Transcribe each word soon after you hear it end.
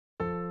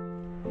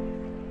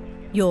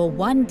Your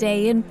one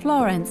day in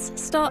Florence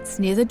starts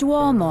near the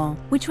Duomo,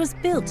 which was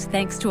built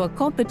thanks to a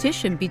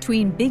competition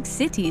between big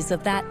cities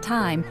of that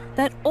time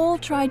that all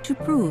tried to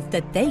prove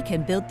that they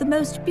can build the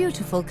most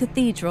beautiful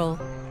cathedral.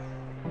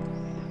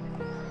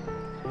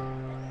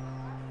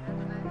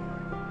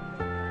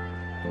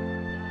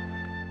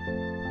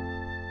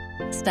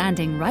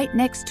 Standing right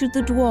next to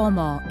the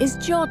Duomo is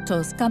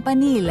Giotto's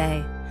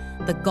campanile.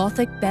 The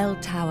Gothic bell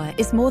tower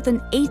is more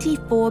than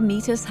 84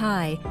 meters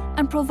high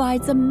and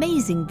provides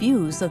amazing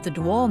views of the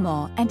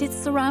Duomo and its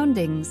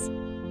surroundings.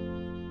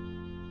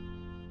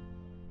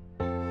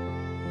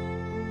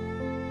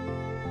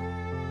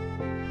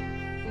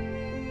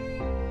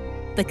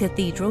 The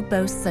cathedral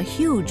boasts a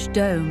huge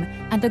dome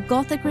and a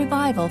Gothic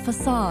Revival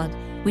facade,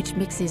 which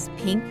mixes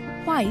pink,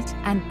 white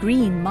and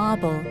green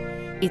marble.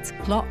 Its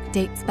clock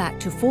dates back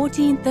to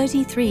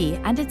 1433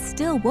 and it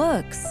still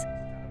works.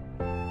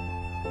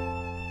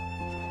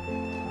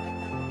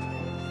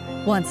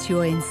 Once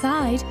you're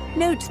inside,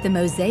 note the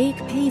mosaic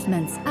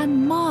pavements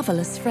and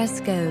marvelous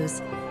frescoes.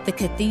 The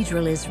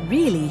cathedral is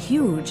really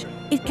huge.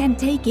 It can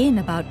take in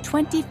about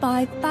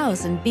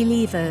 25,000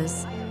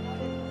 believers.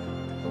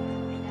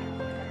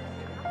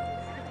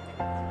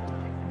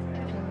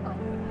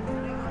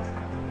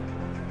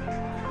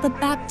 The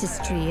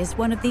baptistry is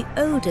one of the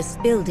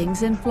oldest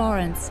buildings in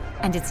Florence,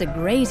 and it's a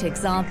great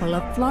example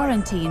of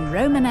Florentine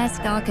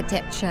Romanesque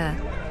architecture.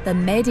 The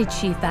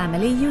Medici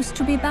family used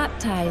to be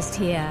baptized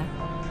here.